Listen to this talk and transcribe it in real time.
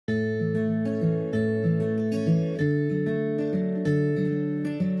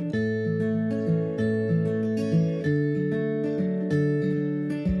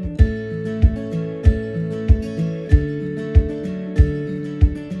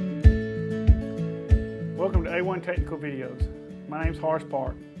A-1 Technical Videos. My name's Horace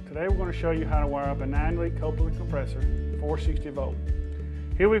Park. Today we're going to show you how to wire up a 9-lead Copeland compressor, 460 volt.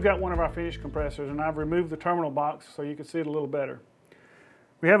 Here we've got one of our finished compressors, and I've removed the terminal box so you can see it a little better.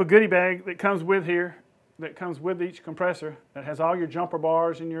 We have a goodie bag that comes with here, that comes with each compressor, that has all your jumper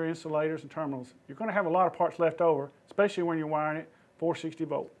bars and your insulators and terminals. You're going to have a lot of parts left over, especially when you're wiring it 460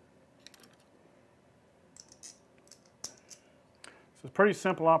 volt. It's a pretty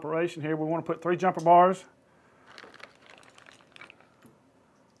simple operation here. We want to put 3 jumper bars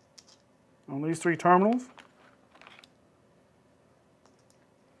on these 3 terminals.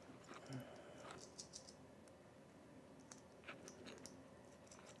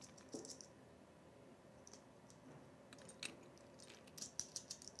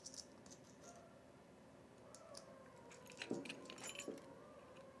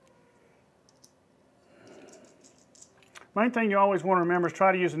 Main thing you always want to remember is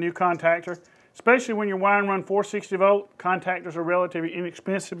try to use a new contactor, especially when your wiring run 460 volt. Contactors are relatively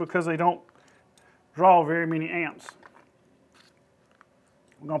inexpensive because they don't draw very many amps.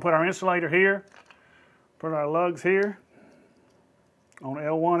 We're going to put our insulator here, put our lugs here on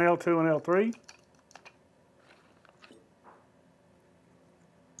L1, L2, and L3.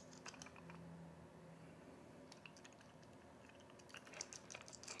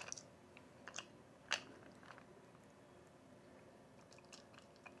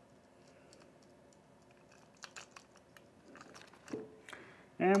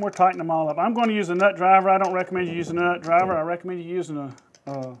 And we're tightening them all up. I'm going to use a nut driver. I don't recommend you using a nut driver. I recommend you using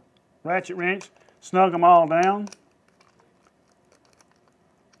a ratchet wrench. Snug them all down.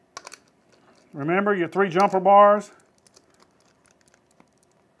 Remember your 3 jumper bars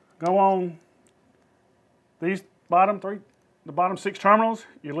go on these bottom 3, the bottom 6 terminals.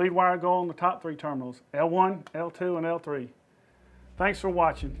 Your lead wire go on the top 3 terminals, L1, L2, and L3. Thanks for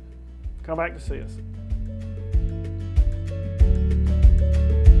watching. Come back to see us.